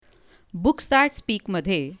Books that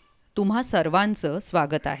स्पीकमध्ये तुम्हा सर्वांचं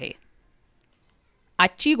स्वागत आहे.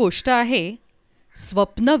 आजची गोष्ट आहे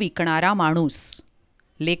स्वप्न विकणारा माणूस.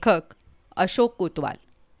 लेखक अशोक कोतवाल.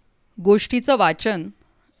 गोष्टीचं वाचन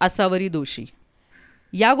आसावरी दोशी.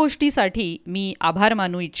 या गोष्टीसाठी मी आभार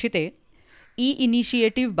मानू इच्छिते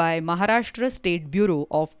initiative bye Maharashtra state bureau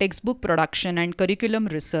of textbook production and curriculum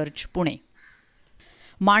research, Pune.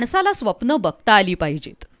 माणसाला स्वप्न बघता आली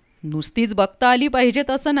पाहिजेत. नुसतीच बघता आली पाहिजेत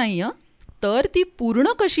असं नाही, तर ती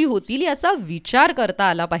पूर्ण कशी होतील याचा विचार करता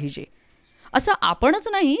आला पाहिजे. असं आपणच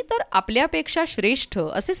नाही तर आपल्यापेक्षा श्रेष्ठ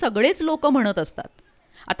असे सगळेच लोक म्हणत असतात.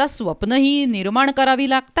 आता स्वप्नही निर्माण करावी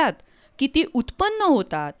लागतात की ती उत्पन्न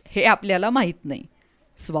होतात हे आपल्याला माहीत नाही.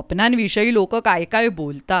 स्वप्नांविषयी लोक काय काय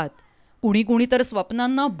बोलतात. कुणी कुणी तर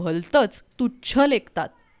स्वप्नांना भलतंच तुच्छ लेखतात.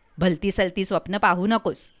 भलती सलती स्वप्न पाहू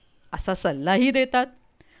नकोस असा सल्लाही देतात.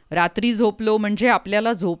 रात्री झोपलो म्हणजे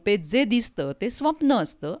आपल्याला झोपेत जे दिसतं ते स्वप्न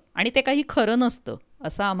असतं आणि ते काही खरं नसतं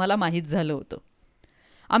असं आम्हाला माहीत झालं होतं.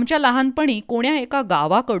 आमच्या लहानपणी कोण्या एका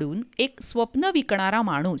गावाकडून एक स्वप्न विकणारा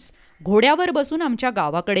माणूस घोड्यावर बसून आमच्या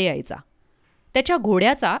गावाकडे यायचा. त्याच्या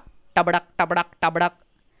घोड्याचा टबडाक टबडाक टबडाक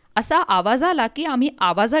असा आवाज आला की आम्ही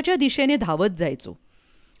आवाजाच्या दिशेने धावत जायचो.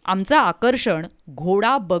 आमचं आकर्षण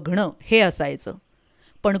घोडा बघणं हे असायचं.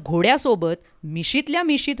 पण घोड्यासोबत मिशीतल्या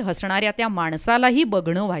मिशीत हसणाऱ्या त्या माणसालाही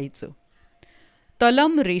बघणं व्हायचं.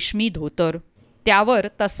 तलम रेशमी धोतर, त्यावर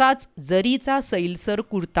तसाच जरीचा सैलसर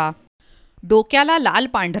कुर्ता, डोक्याला लाल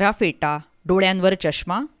पांढरा फेटा, डोळ्यांवर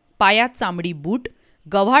चष्मा, पायात चामडी बूट,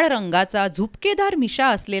 गव्हाळ रंगाचा झुपकेदार मिशा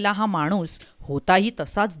असलेला हा माणूस होताही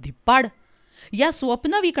तसाच धिप्पाड. या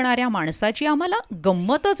स्वप्न विकणाऱ्या माणसाची आम्हाला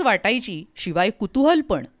गंमतच वाटायची, शिवाय कुतूहल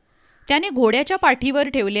पण. त्याने घोड्याच्या पाठीवर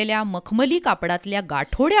ठेवलेल्या मखमली कापडातल्या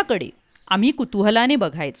गाठोड्याकडे आम्ही कुतूहलाने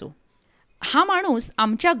बघायचो. हा माणूस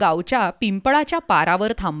आमच्या गावच्या पिंपळाच्या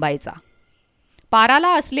पारावर थांबायचा.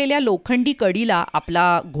 पाराला असलेल्या लोखंडी कडीला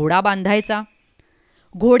आपला घोडा बांधायचा.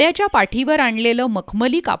 घोड्याच्या पाठीवर आणलेलं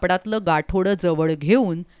मखमली कापडातलं गाठोडं जवळ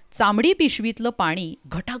घेऊन चामडी पिशवीतलं पाणी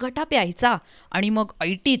घटाघटा प्यायचा आणि मग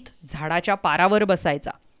ऐटीत झाडाच्या पारावर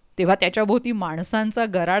बसायचा. तेव्हा त्याच्याभोवती माणसांचा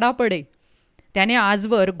गराडा पडे. त्याने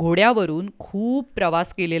आजवर घोड्यावरून खूप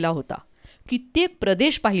प्रवास केलेला होता. कित्येक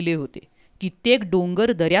प्रदेश पाहिले होते. कित्येक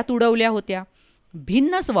डोंगर दऱ्यात उडवल्या होत्या.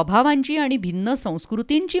 भिन्न स्वभावांची आणि भिन्न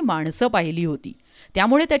संस्कृतींची माणसं पाहिली होती.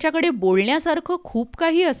 त्यामुळे त्याच्याकडे बोलण्यासारखं खूप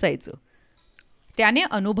काही असायचं. त्याने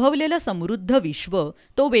अनुभवलेलं समृद्ध विश्व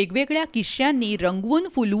तो वेगवेगळ्या किस्स्यांनी रंगवून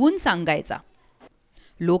फुलवून सांगायचा.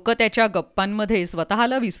 लोक त्याच्या गप्पांमध्ये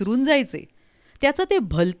स्वतःला विसरून जायचे. त्याचं ते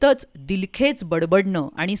भलतंच दिलखेच बडबडणं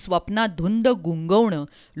आणि स्वप्नात धुंद गुंगवणं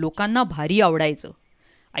लोकांना भारी आवडायचं.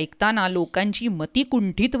 ऐकताना लोकांची मती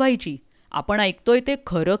कुंठित व्हायची. आपण ऐकतोय ते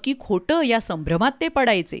खरं की खोटं या संभ्रमात ते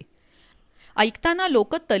पडायचे. ऐकताना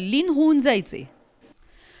लोक तल्लीन होऊन जायचे.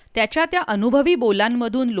 त्याच्या त्या अनुभवी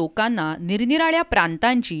बोलांमधून लोकांना निरनिराळ्या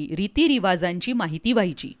प्रांतांची रीतिरिवाजांची माहिती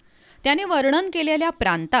व्हायची. त्याने वर्णन केलेल्या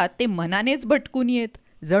प्रांतात ते मनानेच भटकून येत.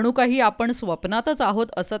 जणू काही आपण स्वप्नातच आहोत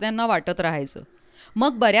असं त्यांना वाटत राहायचं.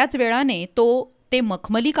 मग बऱ्याच वेळाने तो ते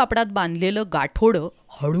मखमली कापडात बांधलेलं गाठोडं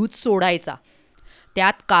हळूच सोडायचा.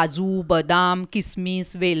 त्यात काजू, बदाम,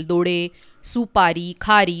 किसमिस, वेलदोडे, सुपारी,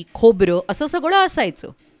 खारी, खोबरं असं सगळं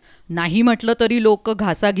असायचं. नाही म्हटलं तरी लोक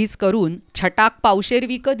घासाघीस करून छटाक पावशेर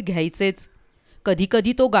विकत घ्यायचेच.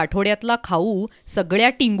 कधीकधी तो गाठोड्यातला खाऊ सगळ्या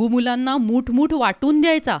टिंगू मुलांना मूठ वाटून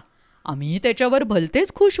द्यायचा. आम्ही त्याच्यावर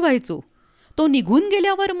भलतेच खुश व्हायचो. तो निघून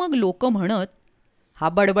गेल्यावर मग लोक म्हणत, हा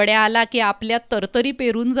बडबड्या आला की आपल्यात तरतरी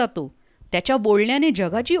पेरून जातो. त्याच्या बोलण्याने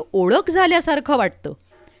जगाची ओळख झाल्यासारखं वाटतं.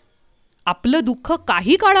 आपलं दुःख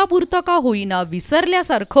काही काळापुरतं का होईना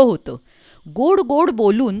विसरल्यासारखं होतं. गोड गोड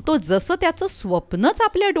बोलून तो जसं त्याचं स्वप्नच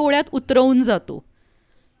आपल्या डोळ्यात उतरवून जातो.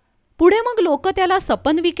 पुढे मग लोक त्याला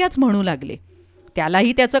सपनविक्याच म्हणू लागले.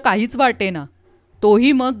 त्यालाही त्याचं काहीच वाटेना.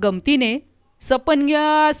 तोही मग गमतीने सपन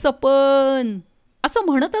घ्या सपन असं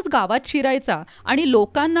म्हणतच गावात शिरायचा आणि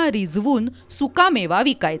लोकांना रिझवून सुकामेवा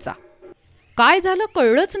विकायचा. काय झालं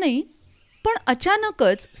कळलंच नाही, पण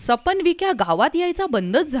अचानकच सपनविक्या गावात यायचा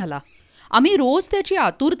बंदच झाला. आम्ही रोज त्याची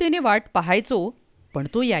आतुरतेने वाट पाहायचो, पण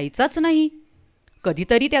तो यायचाच नाही.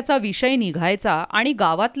 कधीतरी त्याचा विषय निघायचा आणि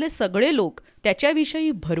गावातले सगळे लोक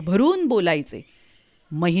त्याच्याविषयी भरभरून बोलायचे.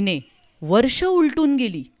 महिने, वर्ष उलटून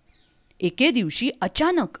गेली. एके दिवशी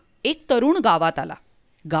अचानक एक तरुण गावात आला.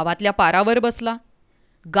 गावातल्या पारावर बसला.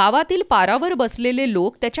 गावातील पारावर बसलेले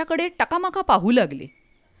लोक त्याच्याकडे टकामका पाहू लागले.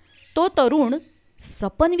 तो तरुण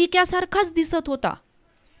सपनविक्यासारखाच दिसत होता.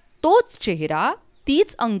 तोच चेहरा,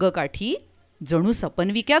 तीच अंगकाठी, जणू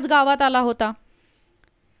सपनविक्याच गावात आला होता.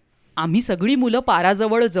 आम्ही सगळी मुलं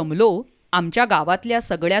पाराजवळ जमलो. आमच्या गावातल्या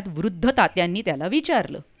सगळ्यात वृद्ध तात्यांनी त्याला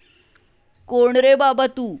विचारलं, कोण रे बाबा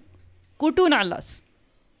तू? कुठून आलास?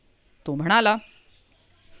 तो म्हणाला,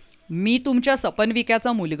 मी तुमच्या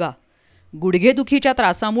सपनविक्याचा मुलगा. गुडघेदुखीच्या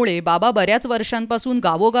त्रासामुळे बाबा बऱ्याच वर्षांपासून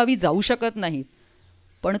गावोगावी जाऊ शकत नाहीत.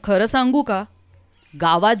 पण खरं सांगू का,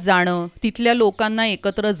 गावात जाणं, तिथल्या लोकांना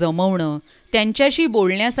एकत्र जमवणं, त्यांच्याशी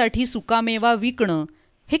बोलण्यासाठी सुकामेवा विकणं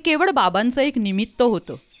हे केवळ बाबांचं एक निमित्त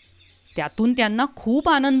होतं. त्यातून त्यांना खूप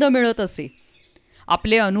आनंद मिळत असे.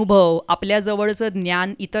 आपले अनुभव, आपल्याजवळचं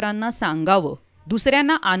ज्ञान इतरांना सांगावं,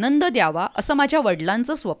 दुसऱ्यांना आनंद द्यावा असं माझ्या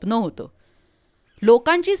वडिलांचं स्वप्न होतं.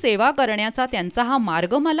 लोकांची सेवा करण्याचा त्यांचा हा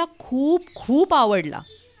मार्ग मला खूप खूप आवडला.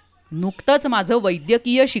 नुकतंच माझं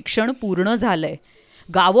वैद्यकीय शिक्षण पूर्ण झालंय.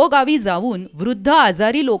 गावोगावी जाऊन वृद्ध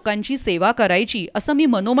आजारी लोकांची सेवा करायची असं मी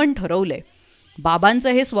मनोमन ठरवलंय. बाबांचं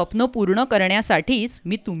हे स्वप्न पूर्ण करण्यासाठीच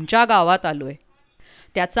मी तुमच्या गावात आलोय.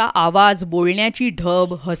 त्याचा आवाज, बोलण्याची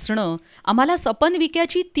ढब, हसणं आम्हाला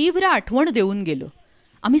सपनविक्याची तीव्र आठवण देऊन गेलं.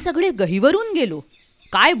 आम्ही सगळे गहिवरून गेलो.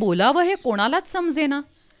 काय बोलावं हे कोणालाच समजेना.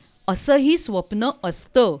 असंही स्वप्न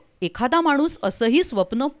असतं, एखादा माणूस असंही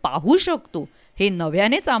स्वप्न पाहू शकतो, हे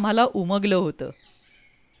नव्यानेच आम्हाला उमगलं होतं.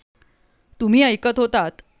 तुम्ही ऐकत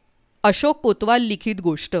होतात अशोक कोतवाल लिखित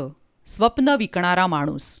गोष्ट, स्वप्न विकणारा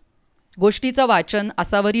माणूस. गोष्टीचं वाचन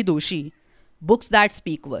आसावरी दोशी, बुक्स दॅट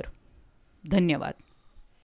स्पीकवर. धन्यवाद.